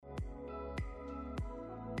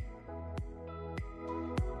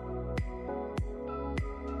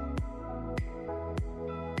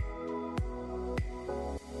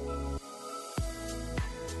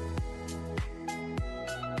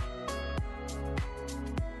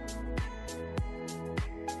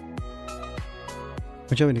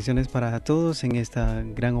Muchas bendiciones para todos. En esta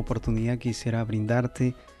gran oportunidad quisiera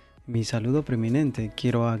brindarte mi saludo preeminente.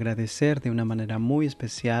 Quiero agradecer de una manera muy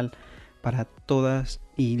especial para todas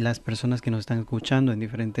y las personas que nos están escuchando en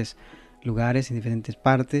diferentes lugares, en diferentes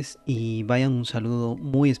partes. Y vayan un saludo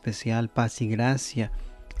muy especial, paz y gracia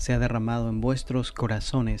sea derramado en vuestros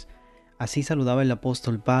corazones. Así saludaba el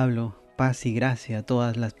apóstol Pablo, paz y gracia a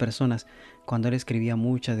todas las personas cuando él escribía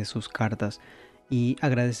muchas de sus cartas. Y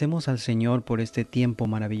agradecemos al Señor por este tiempo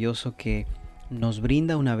maravilloso que nos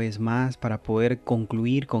brinda una vez más para poder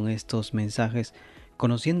concluir con estos mensajes,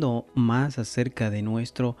 conociendo más acerca de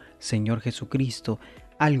nuestro Señor Jesucristo.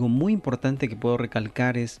 Algo muy importante que puedo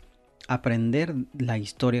recalcar es aprender la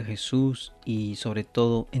historia de Jesús y sobre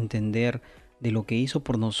todo entender de lo que hizo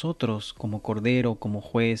por nosotros como Cordero, como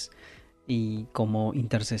juez y como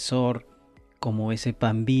intercesor, como ese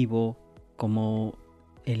pan vivo, como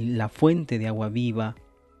la fuente de agua viva,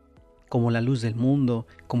 como la luz del mundo,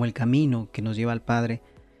 como el camino que nos lleva al Padre.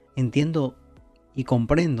 Entiendo y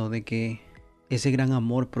comprendo de que ese gran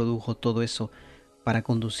amor produjo todo eso para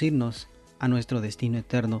conducirnos a nuestro destino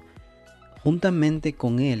eterno, juntamente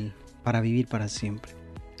con Él, para vivir para siempre.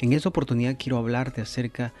 En esta oportunidad quiero hablarte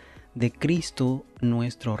acerca de Cristo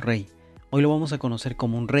nuestro Rey. Hoy lo vamos a conocer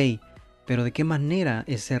como un Rey, pero de qué manera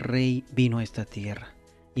ese Rey vino a esta tierra.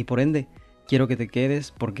 Y por ende, quiero que te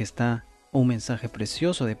quedes porque está un mensaje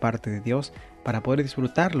precioso de parte de Dios para poder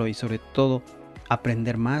disfrutarlo y sobre todo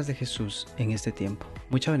aprender más de Jesús en este tiempo.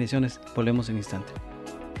 Muchas bendiciones, volvemos en un instante.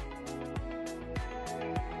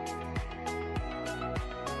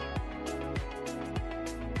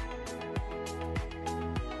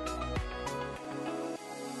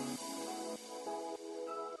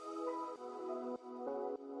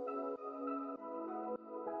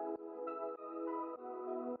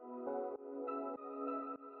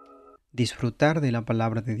 Disfrutar de la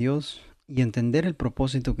palabra de Dios y entender el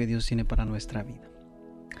propósito que Dios tiene para nuestra vida.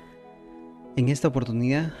 En esta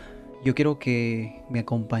oportunidad yo quiero que me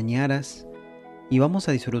acompañaras y vamos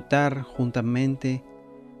a disfrutar juntamente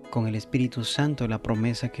con el Espíritu Santo la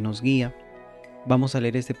promesa que nos guía. Vamos a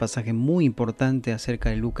leer este pasaje muy importante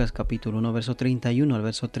acerca de Lucas capítulo 1, verso 31 al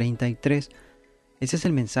verso 33. Ese es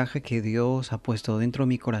el mensaje que Dios ha puesto dentro de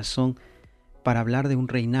mi corazón para hablar de un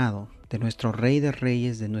reinado, de nuestro Rey de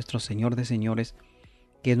Reyes, de nuestro Señor de Señores,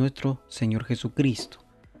 que es nuestro Señor Jesucristo.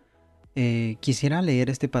 Quisiera leer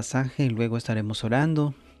este pasaje y luego estaremos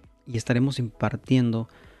orando y estaremos impartiendo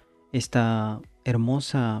esta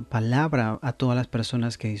hermosa palabra a todas las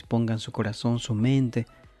personas que dispongan su corazón, su mente,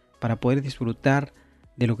 para poder disfrutar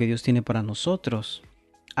de lo que Dios tiene para nosotros.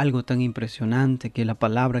 Algo tan impresionante que la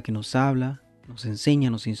palabra que nos habla, nos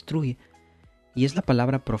enseña, nos instruye. Y es la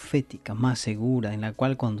palabra profética más segura, en la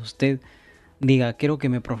cual cuando usted diga, quiero que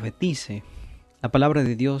me profetice, la palabra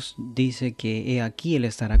de Dios dice que he aquí Él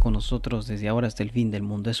estará con nosotros desde ahora hasta el fin del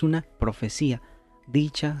mundo. Es una profecía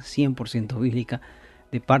dicha 100% bíblica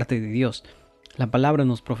de parte de Dios. La palabra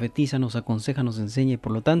nos profetiza, nos aconseja, nos enseña y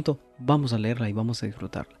por lo tanto vamos a leerla y vamos a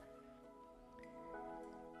disfrutarla.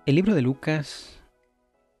 El libro de Lucas,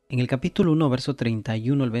 en el capítulo 1, verso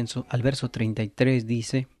 31 al verso 33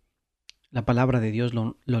 dice, la palabra de Dios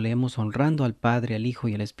lo leemos honrando al Padre, al Hijo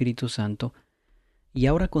y al Espíritu Santo. Y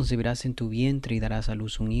ahora concebirás en tu vientre y darás a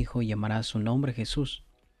luz un hijo y llamarás su nombre Jesús.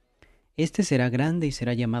 Este será grande y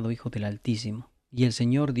será llamado Hijo del Altísimo. Y el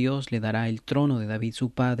Señor Dios le dará el trono de David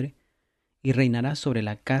su padre, y reinará sobre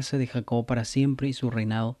la casa de Jacob para siempre, y su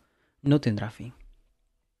reinado no tendrá fin.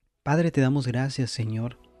 Padre, te damos gracias,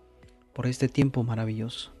 Señor, por este tiempo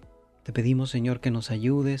maravilloso. Te pedimos, Señor, que nos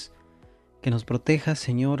ayudes, que nos protejas,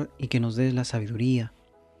 Señor, y que nos des la sabiduría,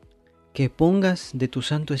 que pongas de tu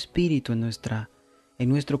Santo Espíritu en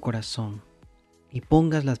nuestro corazón y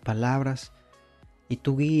pongas las palabras y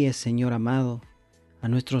tú guíes, Señor amado, a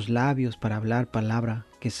nuestros labios para hablar palabra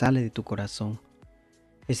que sale de tu corazón.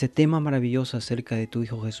 Ese tema maravilloso acerca de tu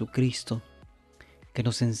Hijo Jesucristo, que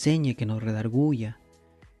nos enseñe, que nos redarguya,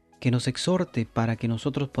 que nos exhorte para que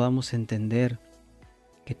nosotros podamos entender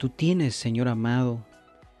que tú tienes, Señor amado,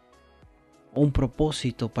 un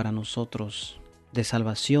propósito para nosotros de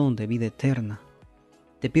salvación, de vida eterna.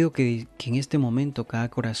 Te pido que en este momento cada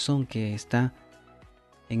corazón que está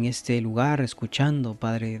en este lugar escuchando,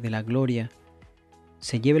 Padre de la Gloria,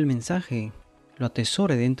 se lleve el mensaje, lo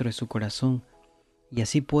atesore dentro de su corazón y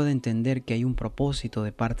así pueda entender que hay un propósito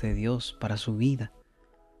de parte de Dios para su vida,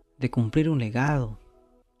 de cumplir un legado.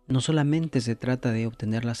 No solamente se trata de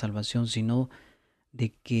obtener la salvación, sino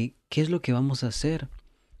de que qué es lo que vamos a hacer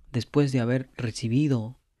después de haber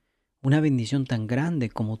recibido una bendición tan grande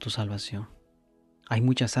como tu salvación. Hay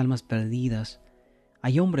muchas almas perdidas,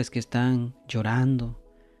 hay hombres que están llorando,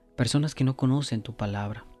 personas que no conocen tu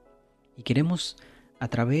palabra. Y queremos, a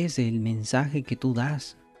través del mensaje que tú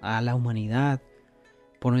das a la humanidad,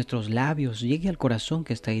 por nuestros labios, llegue al corazón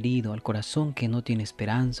que está herido, al corazón que no tiene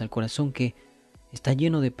esperanza, al corazón que está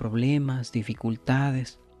lleno de problemas,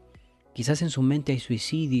 dificultades. Quizás en su mente hay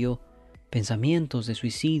suicidio, pensamientos de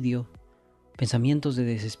suicidio, pensamientos de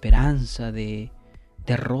desesperanza, de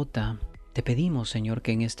derrota. Te pedimos, Señor,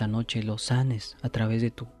 que en esta noche los sanes a través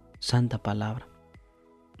de tu santa palabra.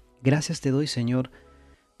 Gracias te doy, Señor,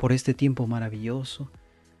 por este tiempo maravilloso,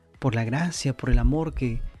 por la gracia, por el amor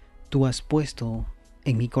que tú has puesto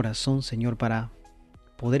en mi corazón, Señor, para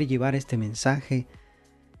poder llevar este mensaje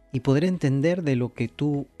y poder entender de lo que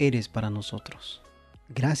tú eres para nosotros.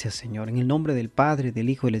 Gracias, Señor, en el nombre del Padre, del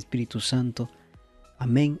Hijo y del Espíritu Santo.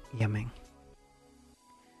 Amén y amén.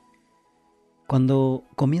 Cuando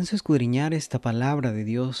comienzo a escudriñar esta palabra de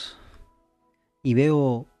Dios y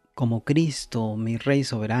veo como Cristo, mi Rey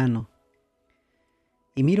soberano,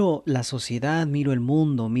 y miro la sociedad, miro el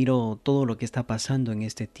mundo, miro todo lo que está pasando en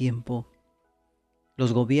este tiempo,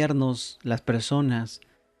 los gobiernos, las personas,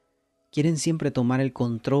 quieren siempre tomar el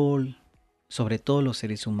control sobre todos los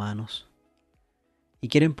seres humanos y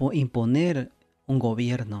quieren imponer un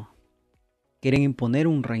gobierno, quieren imponer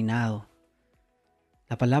un reinado.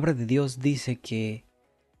 La palabra de Dios dice que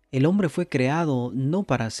el hombre fue creado no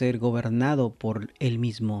para ser gobernado por él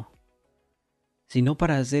mismo, sino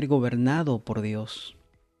para ser gobernado por Dios.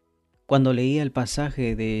 Cuando leía el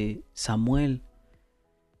pasaje de Samuel,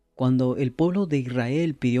 cuando el pueblo de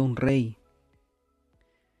Israel pidió un rey,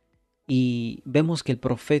 y vemos que el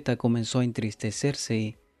profeta comenzó a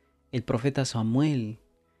entristecerse, el profeta Samuel,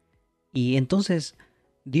 y entonces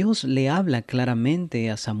Dios le habla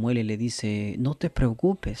claramente a Samuel y le dice: no te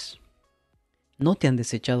preocupes, no te han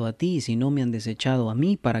desechado a ti, sino me han desechado a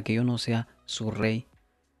mí para que yo no sea su rey.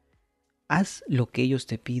 Haz lo que ellos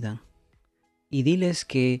te pidan y diles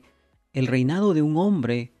que el reinado de un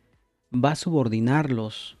hombre va a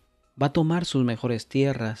subordinarlos, va a tomar sus mejores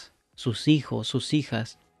tierras, sus hijos, sus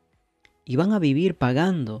hijas, y van a vivir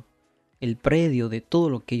pagando el predio de todo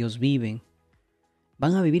lo que ellos viven.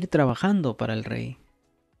 Van a vivir trabajando para el rey.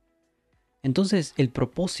 Entonces el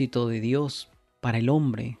propósito de Dios para el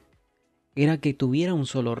hombre era que tuviera un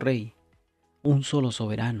solo rey, un solo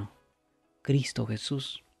soberano, Cristo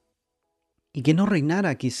Jesús. Y que no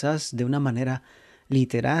reinara quizás de una manera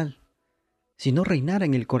literal, sino reinara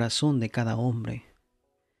en el corazón de cada hombre.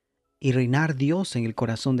 Y reinar Dios en el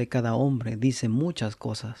corazón de cada hombre dice muchas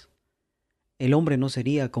cosas. El hombre no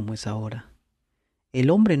sería como es ahora.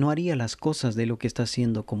 El hombre no haría las cosas de lo que está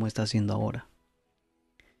haciendo como está haciendo ahora.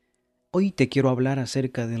 Hoy te quiero hablar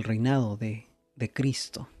acerca del reinado de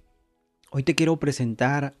Cristo. Hoy te quiero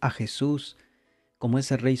presentar a Jesús como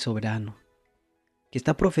ese Rey soberano, que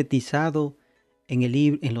está profetizado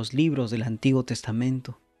en los libros del Antiguo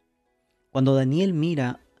Testamento. Cuando Daniel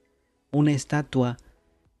mira una estatua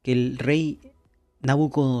que el rey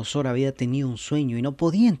Nabucodonosor había tenido un sueño y no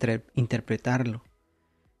podía interpretarlo,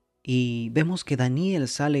 y vemos que Daniel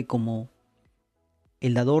sale como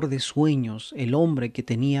el dador de sueños, el hombre que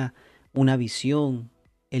tenía una visión,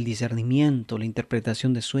 el discernimiento, la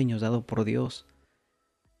interpretación de sueños dado por Dios.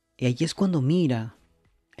 Y allí es cuando mira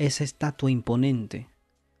esa estatua imponente,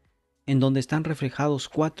 en donde están reflejados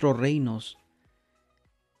 4 reinos,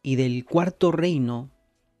 y del cuarto reino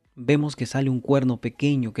vemos que sale un cuerno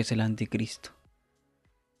pequeño que es el anticristo,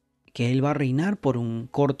 que él va a reinar por un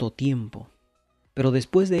corto tiempo, pero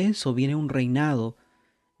después de eso viene un reinado.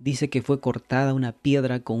 Dice que fue cortada una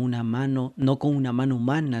piedra con una mano, no con una mano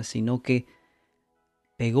humana, sino que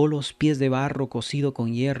pegó los pies de barro cocido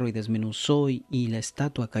con hierro y desmenuzó y la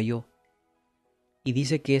estatua cayó. Y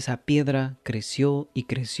dice que esa piedra creció y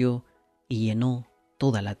creció y llenó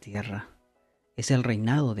toda la tierra. Es el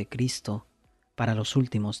reinado de Cristo para los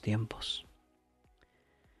últimos tiempos.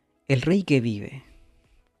 El rey que vive.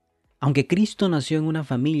 Aunque Cristo nació en una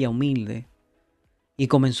familia humilde y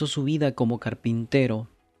comenzó su vida como carpintero,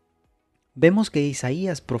 vemos que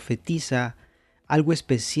Isaías profetiza algo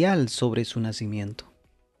especial sobre su nacimiento.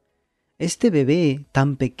 Este bebé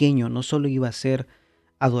tan pequeño no solo iba a ser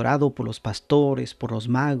adorado por los pastores, por los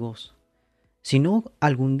magos, sino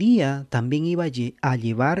algún día también iba a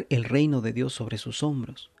llevar el reino de Dios sobre sus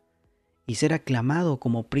hombros y ser aclamado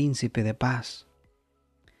como príncipe de paz.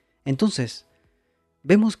 Entonces,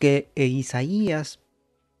 vemos que Isaías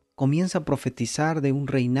comienza a profetizar de un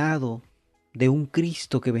reinado, de un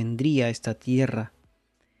Cristo que vendría a esta tierra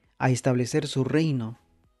a establecer su reino,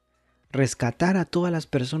 rescatar a todas las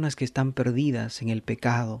personas que están perdidas en el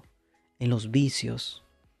pecado, en los vicios,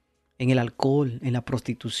 en el alcohol, en la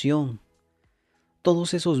prostitución,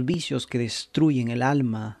 todos esos vicios que destruyen el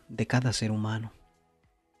alma de cada ser humano.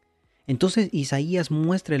 Entonces Isaías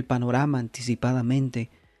muestra el panorama anticipadamente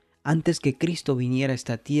antes que Cristo viniera a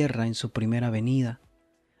esta tierra en su primera venida,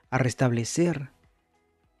 a restablecer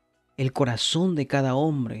el corazón de cada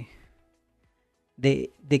hombre,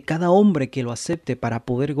 de cada hombre que lo acepte para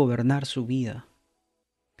poder gobernar su vida.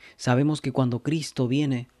 Sabemos que cuando Cristo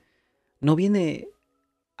viene, no viene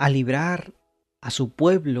a librar a su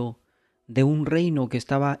pueblo de un reino que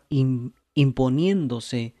estaba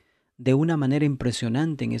imponiéndose de una manera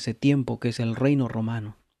impresionante en ese tiempo, que es el reino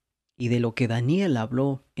romano, y de lo que Daniel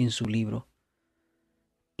habló en su libro.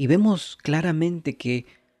 Y vemos claramente que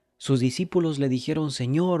sus discípulos le dijeron: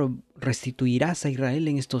 Señor, ¿restituirás a Israel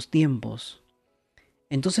en estos tiempos?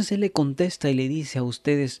 Entonces Él le contesta y le dice a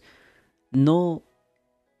ustedes: no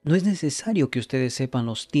es necesario que ustedes sepan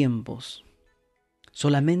los tiempos.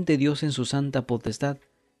 Solamente Dios en su santa potestad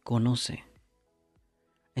conoce.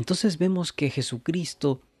 Entonces vemos que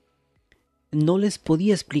Jesucristo no les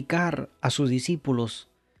podía explicar a sus discípulos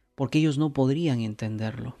porque ellos no podrían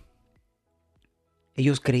entenderlo.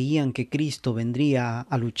 Ellos creían que Cristo vendría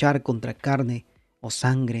a luchar contra carne o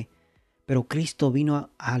sangre, pero Cristo vino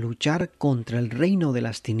a luchar contra el reino de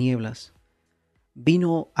las tinieblas.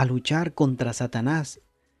 Vino a luchar contra Satanás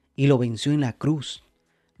y lo venció en la cruz,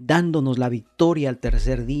 dándonos la victoria al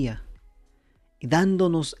tercer día, y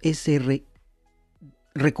dándonos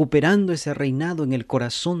recuperando ese reinado en el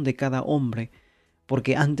corazón de cada hombre,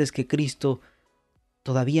 porque antes que Cristo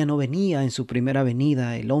todavía no venía en su primera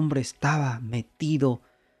venida, el hombre estaba metido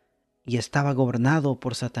y estaba gobernado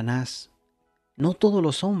por Satanás. No todos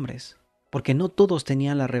los hombres, porque no todos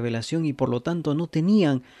tenían la revelación y por lo tanto no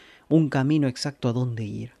tenían un camino exacto a dónde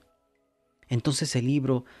ir. Entonces el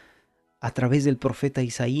libro, a través del profeta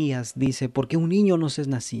Isaías, dice: porque un niño nos es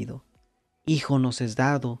nacido, hijo nos es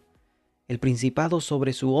dado, el principado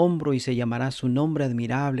sobre su hombro, y se llamará su nombre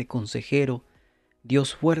admirable, consejero,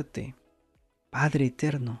 Dios fuerte, Padre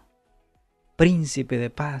eterno, príncipe de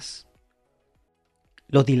paz.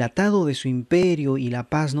 Lo dilatado de su imperio y la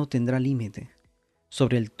paz no tendrá límite,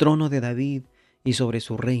 sobre el trono de David y sobre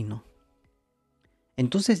su reino.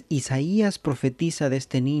 Entonces Isaías profetiza de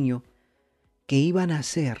este niño que iba a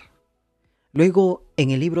nacer. Luego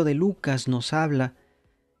en el libro de Lucas nos habla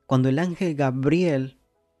cuando el ángel Gabriel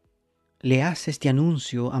le hace este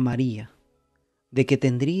anuncio a María de que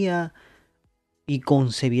tendría y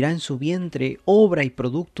concebirá en su vientre obra y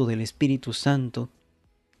producto del Espíritu Santo,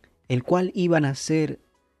 el cual iba a nacer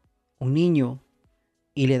un niño,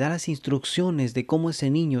 y le da las instrucciones de cómo ese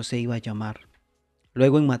niño se iba a llamar.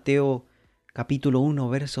 Luego en Mateo capítulo 1,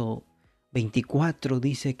 verso 24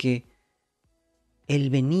 dice que Él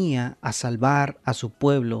venía a salvar a su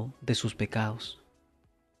pueblo de sus pecados.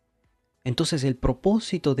 Entonces el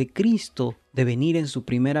propósito de Cristo de venir en su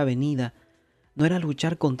primera venida no era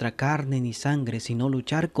luchar contra carne ni sangre, sino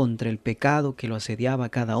luchar contra el pecado que lo asediaba a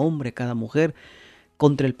cada hombre, cada mujer,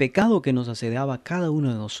 contra el pecado que nos asediaba a cada uno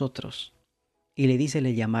de nosotros. Y le dice: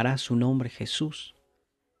 le llamará su nombre Jesús.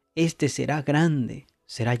 Este será grande,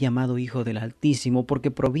 será llamado Hijo del Altísimo,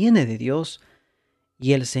 porque proviene de Dios,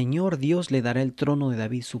 y el Señor Dios le dará el trono de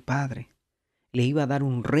David su padre. Le iba a dar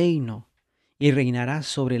un reino, y reinará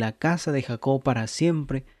sobre la casa de Jacob para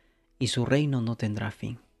siempre, y su reino no tendrá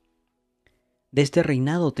fin. De este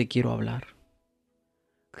reinado te quiero hablar.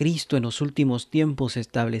 Cristo en los últimos tiempos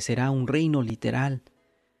establecerá un reino literal,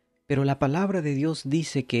 pero la palabra de Dios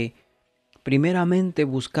dice que primeramente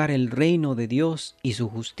buscar el reino de Dios y su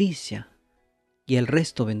justicia, y el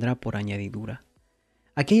resto vendrá por añadidura.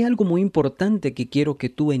 Aquí hay algo muy importante que quiero que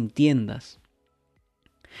tú entiendas.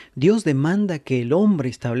 Dios demanda que el hombre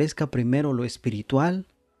establezca primero lo espiritual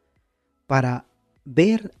para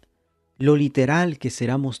ver lo literal que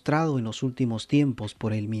será mostrado en los últimos tiempos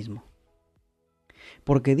por Él mismo.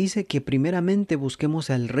 Porque dice que primeramente busquemos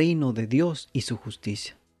el reino de Dios y su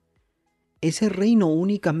justicia. Ese reino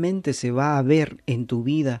únicamente se va a ver en tu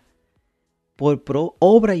vida por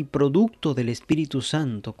obra y producto del Espíritu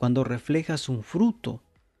Santo, cuando reflejas un fruto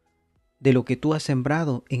de lo que tú has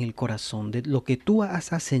sembrado en el corazón, de lo que tú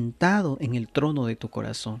has asentado en el trono de tu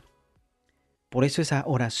corazón. Por eso esa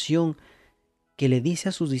oración que le dice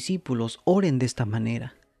a sus discípulos: oren de esta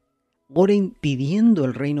manera, oren pidiendo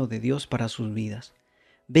el reino de Dios para sus vidas.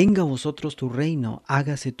 Venga a vosotros tu reino,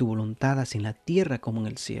 hágase tu voluntad así en la tierra como en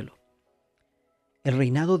el cielo. El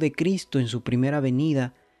reinado de Cristo en su primera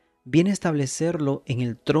venida viene a establecerlo en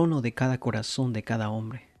el trono de cada corazón de cada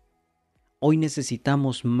hombre. Hoy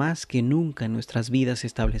necesitamos más que nunca en nuestras vidas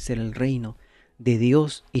establecer el reino de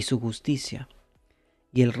Dios y su justicia,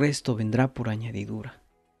 y el resto vendrá por añadidura.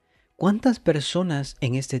 ¿Cuántas personas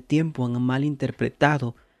en este tiempo han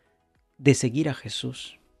malinterpretado de seguir a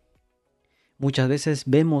Jesús? Muchas veces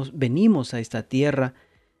venimos a esta tierra,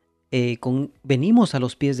 venimos a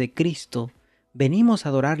los pies de Cristo, venimos a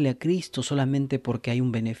adorarle a Cristo solamente porque hay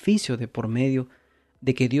un beneficio de por medio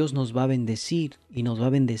de que Dios nos va a bendecir y nos va a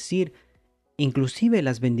bendecir. Inclusive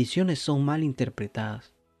las bendiciones son mal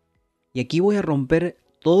interpretadas. Y aquí voy a romper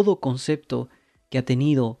todo concepto que ha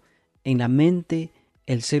tenido en la mente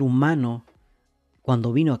el ser humano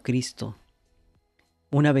cuando vino a Cristo.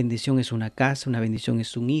 Una bendición es una casa, una bendición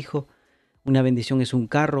es un hijo, una bendición es un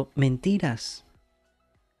carro. Mentiras.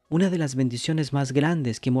 Una de las bendiciones más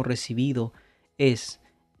grandes que hemos recibido es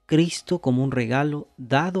Cristo como un regalo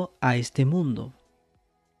dado a este mundo,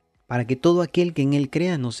 para que todo aquel que en Él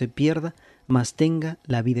crea no se pierda, mas tenga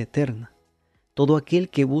la vida eterna. Todo aquel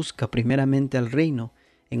que busca primeramente al reino,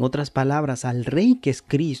 en otras palabras, al Rey que es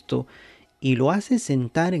Cristo, y lo hace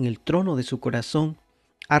sentar en el trono de su corazón,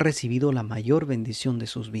 ha recibido la mayor bendición de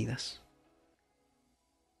sus vidas.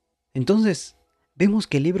 Entonces, vemos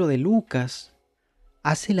que el libro de Lucas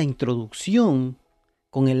hace la introducción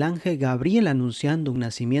con el ángel Gabriel anunciando un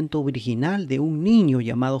nacimiento virginal de un niño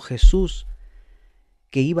llamado Jesús,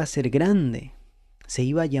 que iba a ser grande, se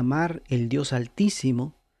iba a llamar el Dios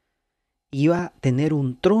Altísimo, iba a tener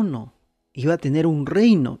un trono, iba a tener un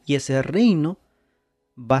reino, y ese reino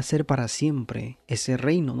va a ser para siempre, ese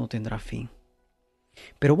reino no tendrá fin.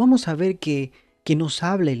 Pero vamos a ver que nos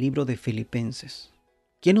habla el libro de Filipenses.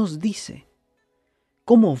 ¿Qué nos dice?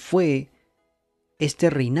 ¿Cómo fue este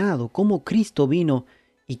reinado? ¿Cómo Cristo vino?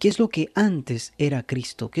 ¿Y qué es lo que antes era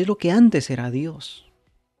Cristo? ¿Qué es lo que antes era Dios?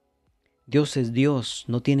 Dios es Dios,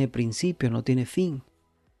 no tiene principio, no tiene fin.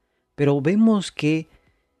 Pero vemos que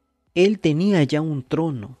Él tenía ya un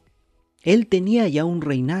trono, Él tenía ya un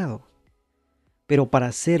reinado. Pero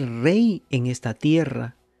para ser rey en esta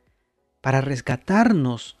tierra, para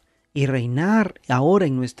rescatarnos y reinar ahora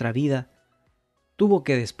en nuestra vida, tuvo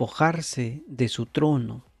que despojarse de su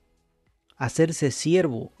trono, hacerse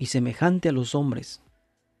siervo y semejante a los hombres.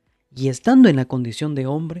 Y estando en la condición de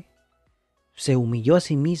hombre, se humilló a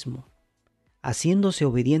sí mismo, haciéndose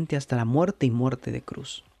obediente hasta la muerte y muerte de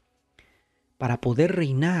cruz. Para poder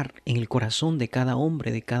reinar en el corazón de cada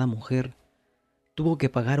hombre, de cada mujer, tuvo que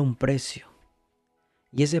pagar un precio.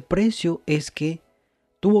 Y ese precio es que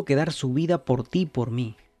tuvo que dar su vida por ti y por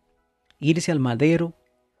mí. Irse al madero,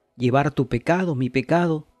 llevar tu pecado, mi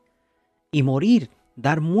pecado, y morir,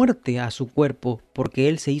 dar muerte a su cuerpo, porque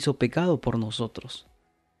Él se hizo pecado por nosotros.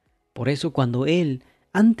 Por eso cuando Él,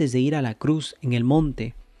 antes de ir a la cruz en el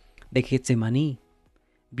monte de Getsemaní,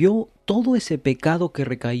 vio todo ese pecado que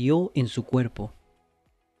recayó en su cuerpo,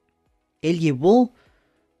 Él llevó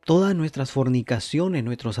todas nuestras fornicaciones,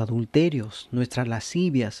 nuestros adulterios, nuestras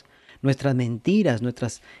lascivias, nuestras mentiras,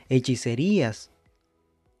 nuestras hechicerías,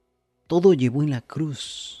 todo llevó en la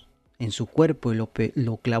cruz, en su cuerpo, y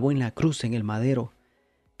lo clavó en la cruz, en el madero.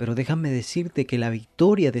 Pero déjame decirte que la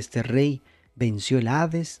victoria de este rey venció el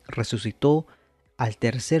Hades, resucitó al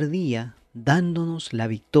tercer día, dándonos la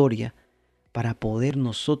victoria para poder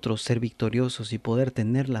nosotros ser victoriosos y poder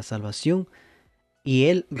tener la salvación y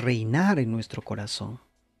Él reinar en nuestro corazón.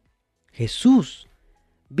 Jesús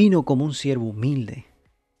vino como un siervo humilde,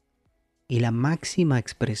 y la máxima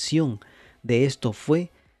expresión de esto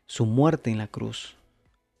fue su muerte en la cruz.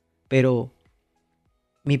 Pero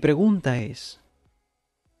mi pregunta es,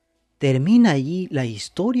 ¿termina allí la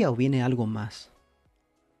historia o viene algo más?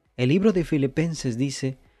 El libro de Filipenses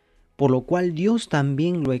dice, por lo cual Dios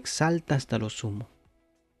también lo exalta hasta lo sumo.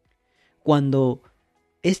 Cuando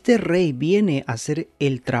este rey viene a hacer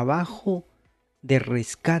el trabajo de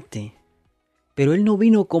rescate, pero él no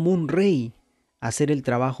vino como un rey a hacer el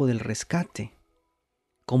trabajo del rescate,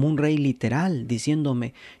 como un rey literal,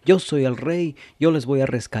 diciéndome, yo soy el rey, yo les voy a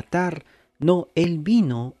rescatar. No, él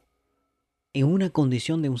vino en una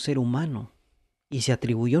condición de un ser humano y se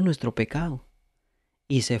atribuyó nuestro pecado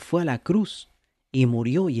y se fue a la cruz y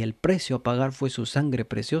murió, y el precio a pagar fue su sangre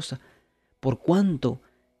preciosa, por cuanto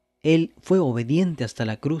él fue obediente hasta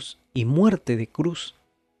la cruz y muerte de cruz.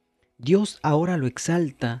 Dios ahora lo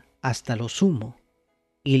exalta hasta lo sumo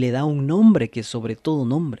y le da un nombre que es sobre todo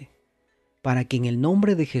nombre, para que en el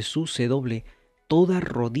nombre de Jesús se doble toda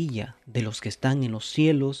rodilla de los que están en los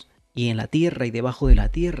cielos y en la tierra y debajo de la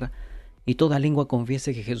tierra, y toda lengua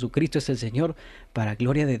confiese que Jesucristo es el Señor, para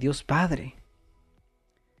gloria de Dios Padre.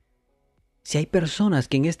 Si hay personas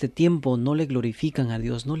que en este tiempo no le glorifican a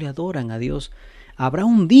Dios, no le adoran a Dios, habrá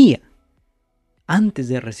un día, antes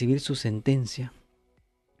de recibir su sentencia,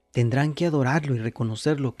 tendrán que adorarlo y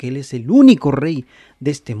reconocerlo, que Él es el único Rey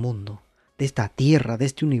de este mundo, de esta tierra, de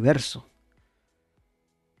este universo.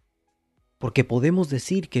 Porque podemos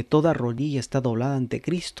decir que toda rodilla está doblada ante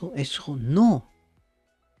Cristo. Eso no.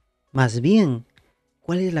 Más bien,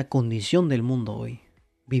 ¿cuál es la condición del mundo hoy?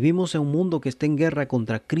 Vivimos en un mundo que está en guerra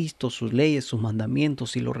contra Cristo, sus leyes, sus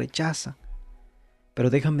mandamientos y lo rechaza. Pero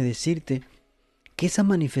déjame decirte que esa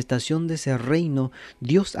manifestación de ese reino,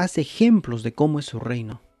 Dios hace ejemplos de cómo es su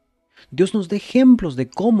reino. Dios nos da ejemplos de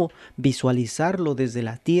cómo visualizarlo desde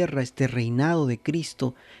la tierra, este reinado de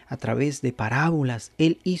Cristo, a través de parábolas.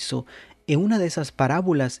 Él hizo, en una de esas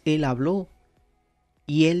parábolas, Él habló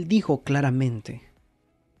y Él dijo claramente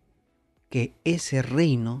que ese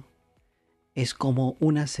reino es como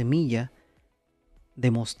una semilla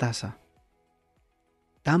de mostaza,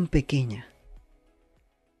 tan pequeña,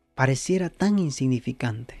 pareciera tan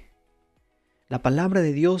insignificante. La palabra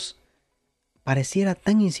de Dios pareciera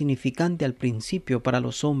tan insignificante al principio para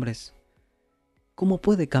los hombres. ¿Cómo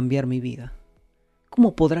puede cambiar mi vida?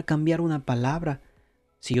 ¿Cómo podrá cambiar una palabra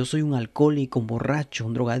si yo soy un alcohólico, un borracho,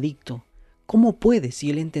 un drogadicto? ¿Cómo puede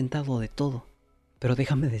si él ha intentado de todo? Pero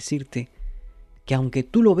déjame decirte que aunque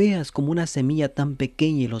tú lo veas como una semilla tan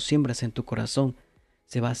pequeña y lo siembras en tu corazón,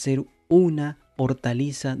 se va a hacer una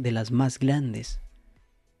hortaliza de las más grandes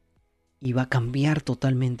y va a cambiar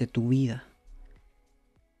totalmente tu vida.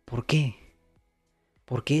 ¿Por qué?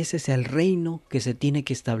 Porque ese es el reino que se tiene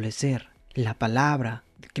que establecer. La palabra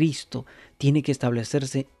de Cristo tiene que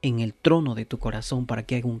establecerse en el trono de tu corazón para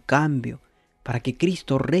que haga un cambio, para que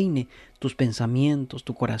Cristo reine tus pensamientos,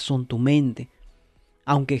 tu corazón, tu mente.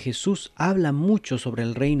 Aunque Jesús habla mucho sobre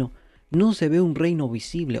el reino, no se ve un reino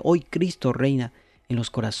visible. Hoy Cristo reina en los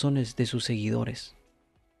corazones de sus seguidores.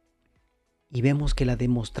 Y vemos que la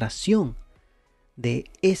demostración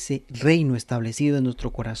de ese reino establecido en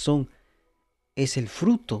nuestro corazón es el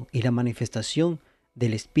fruto y la manifestación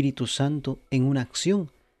del Espíritu Santo en una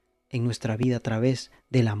acción en nuestra vida a través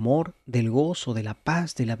del amor, del gozo, de la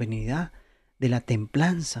paz, de la benignidad, de la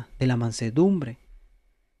templanza, de la mansedumbre,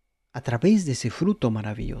 a través de ese fruto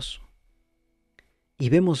maravilloso. Y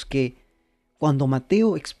vemos que cuando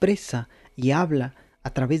Mateo expresa y habla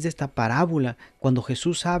a través de esta parábola, cuando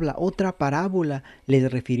Jesús habla, otra parábola le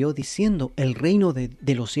refirió diciendo, el reino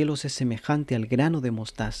de los cielos es semejante al grano de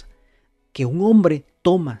mostaza, que un hombre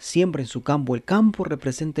toma, siembra en su campo. El campo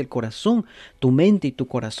representa el corazón, tu mente y tu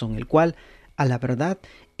corazón, el cual, a la verdad,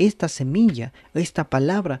 esta semilla, esta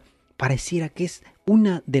palabra, pareciera que es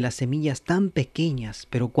una de las semillas tan pequeñas,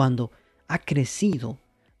 pero cuando ha crecido,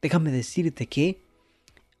 déjame decirte que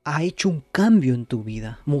ha hecho un cambio en tu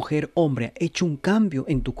vida. Mujer, hombre, ha hecho un cambio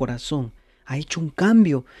en tu corazón, ha hecho un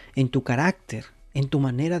cambio en tu carácter, en tu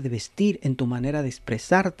manera de vestir, en tu manera de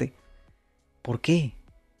expresarte. ¿Por qué?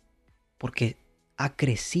 Porque ha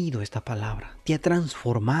crecido esta palabra, te ha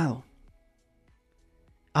transformado.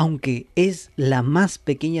 Aunque es la más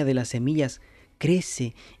pequeña de las semillas,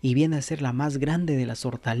 crece y viene a ser la más grande de las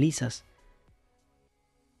hortalizas.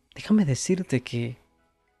 Déjame decirte que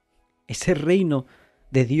ese reino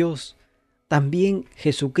de Dios, también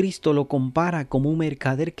Jesucristo lo compara como un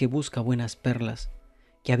mercader que busca buenas perlas,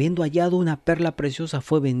 que habiendo hallado una perla preciosa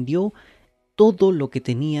vendió todo lo que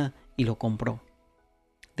tenía y lo compró.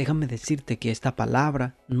 Déjame decirte que esta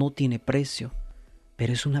palabra no tiene precio,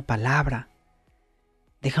 pero es una palabra.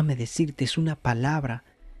 Déjame decirte, es una palabra.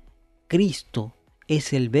 Cristo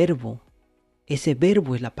es el verbo. Ese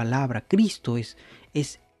verbo es la palabra. Cristo es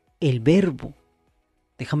el verbo.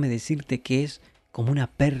 Déjame decirte que es como una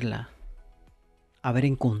perla haber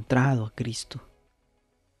encontrado a Cristo.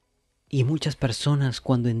 Y muchas personas,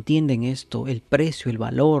 cuando entienden esto, el precio, el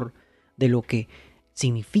valor de lo que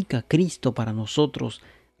significa Cristo para nosotros,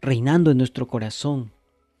 reinando en nuestro corazón,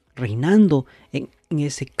 reinando en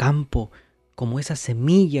ese campo, como esa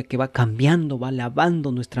semilla que va cambiando, va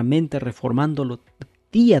lavando nuestra mente, reformándolo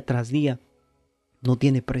día tras día, no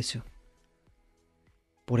tiene precio.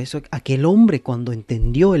 Por eso aquel hombre, cuando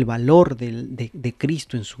entendió el valor de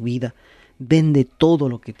Cristo en su vida, vende todo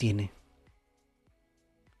lo que tiene.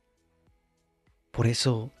 Por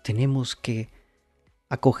eso tenemos que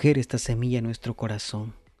acoger esta semilla en nuestro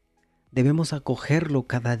corazón. Debemos acogerlo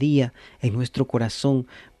cada día en nuestro corazón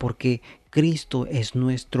porque Cristo es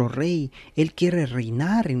nuestro Rey. Él quiere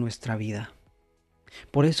reinar en nuestra vida.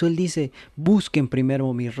 Por eso Él dice, busquen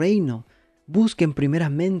primero mi reino. Busquen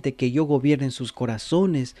primeramente que yo gobierne en sus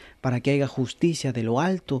corazones para que haya justicia de lo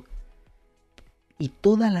alto. Y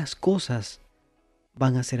todas las cosas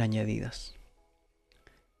van a ser añadidas.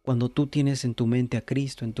 Cuando tú tienes en tu mente a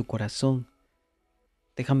Cristo, en tu corazón,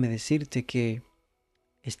 déjame decirte que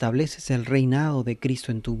estableces el reinado de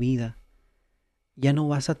Cristo en tu vida, ya no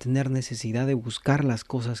vas a tener necesidad de buscar las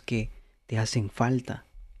cosas que te hacen falta,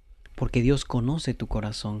 porque Dios conoce tu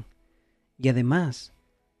corazón. Y además,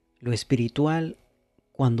 Lo espiritual,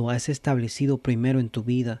 cuando has establecido primero en tu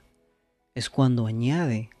vida, es cuando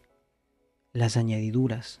añade las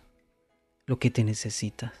añadiduras, lo que te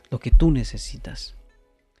necesitas, lo que tú necesitas.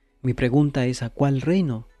 Mi pregunta es: ¿a cuál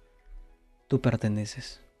reino tú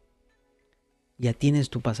perteneces? ¿Ya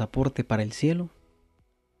tienes tu pasaporte para el cielo?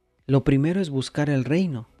 Lo primero es buscar el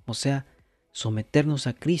reino, o sea, someternos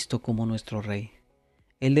a Cristo como nuestro Rey.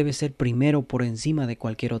 Él debe ser primero por encima de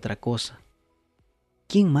cualquier otra cosa.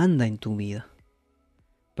 ¿Quién manda en tu vida?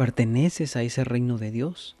 ¿Perteneces a ese reino de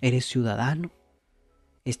Dios? ¿Eres ciudadano?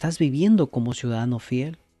 ¿Estás viviendo como ciudadano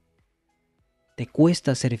fiel? ¿Te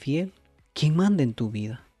cuesta ser fiel? ¿Quién manda en tu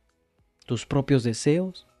vida? ¿Tus propios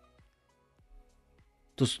deseos?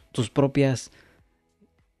 ¿Tus propios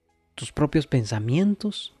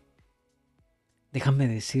pensamientos? Déjame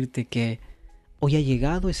decirte que hoy ha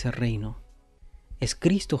llegado ese reino. Es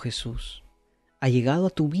Cristo Jesús. Ha llegado a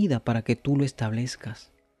tu vida para que tú lo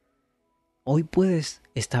establezcas. Hoy puedes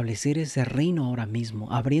establecer ese reino ahora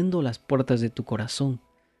mismo, abriendo las puertas de tu corazón,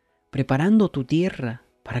 preparando tu tierra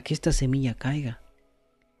para que esta semilla caiga.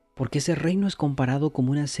 Porque ese reino es comparado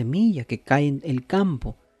como una semilla que cae en el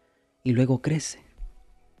campo y luego crece.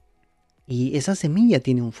 Y esa semilla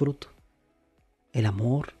tiene un fruto: el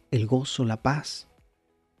amor, el gozo, la paz.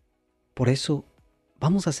 Por eso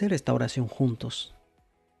vamos a hacer esta oración juntos,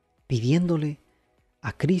 pidiéndole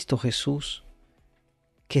a Cristo Jesús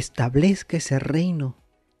que establezca ese reino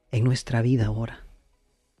en nuestra vida ahora.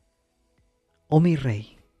 Oh mi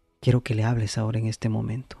Rey, quiero que le hables ahora en este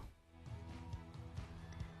momento.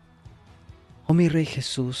 Oh mi Rey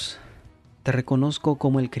Jesús, te reconozco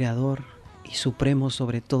como el Creador y Supremo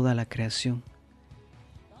sobre toda la creación.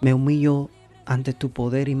 Me humillo ante tu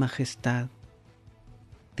poder y majestad.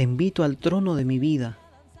 Te invito al trono de mi vida.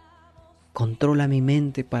 Controla mi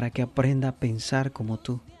mente para que aprenda a pensar como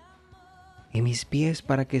tú, y mis pies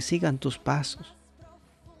para que sigan tus pasos.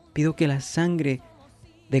 Pido que la sangre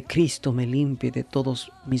de Cristo me limpie de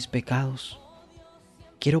todos mis pecados.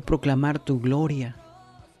 Quiero proclamar tu gloria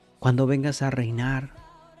cuando vengas a reinar.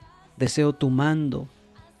 Deseo tu mando,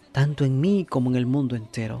 tanto en mí como en el mundo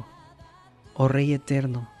entero. Oh Rey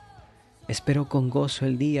eterno, espero con gozo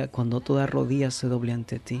el día cuando toda rodilla se doble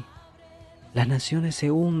ante ti. Las naciones se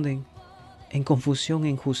hunden en confusión e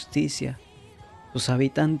injusticia. Sus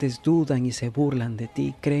habitantes dudan y se burlan de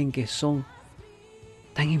ti, creen que son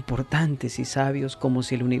tan importantes y sabios como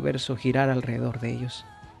si el universo girara alrededor de ellos.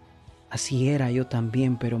 Así era yo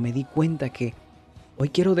también, pero me di cuenta que hoy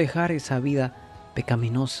quiero dejar esa vida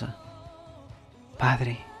pecaminosa.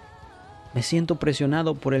 Padre, me siento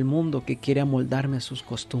presionado por el mundo que quiere amoldarme a sus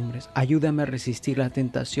costumbres. Ayúdame a resistir la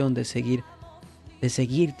tentación de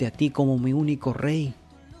seguirte a ti como mi único Rey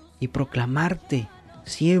y proclamarte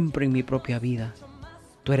siempre en mi propia vida.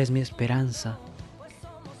 Tú eres mi esperanza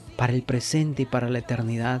para el presente y para la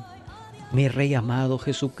eternidad. Mi Rey amado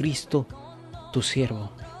Jesucristo, tu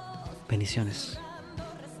siervo. Bendiciones.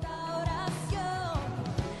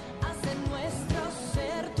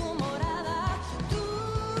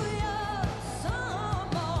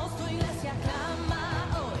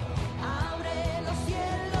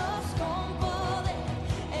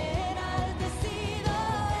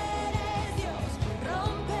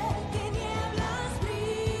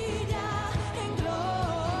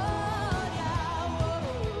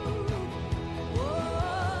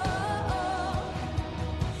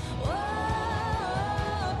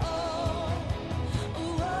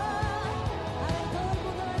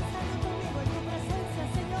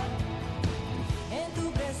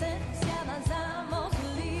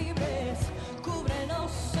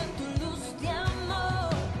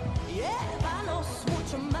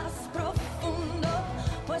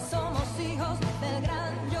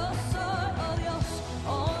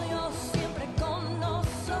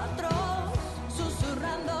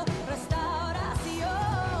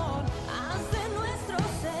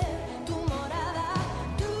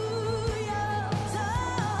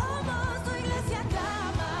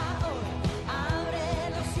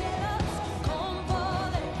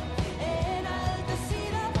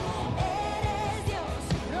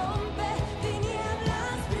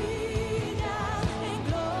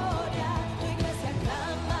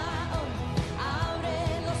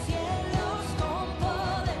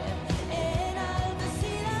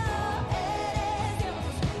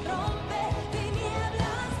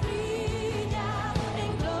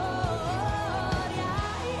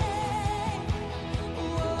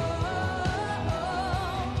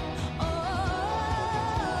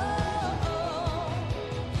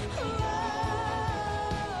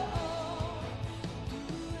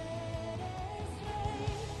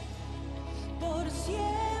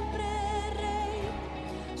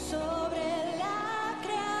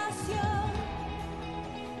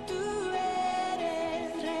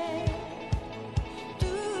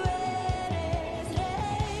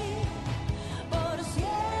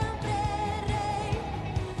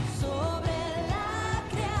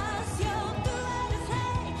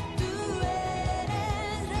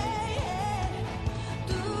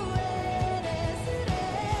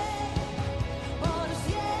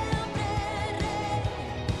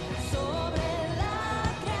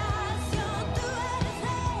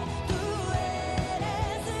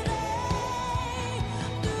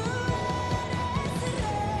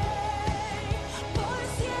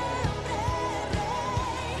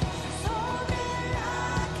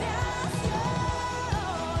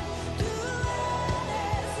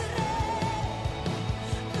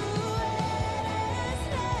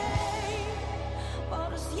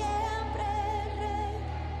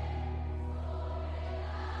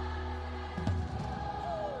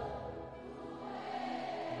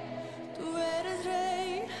 Tú eres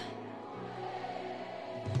rey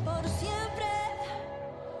por siempre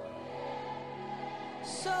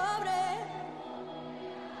sobre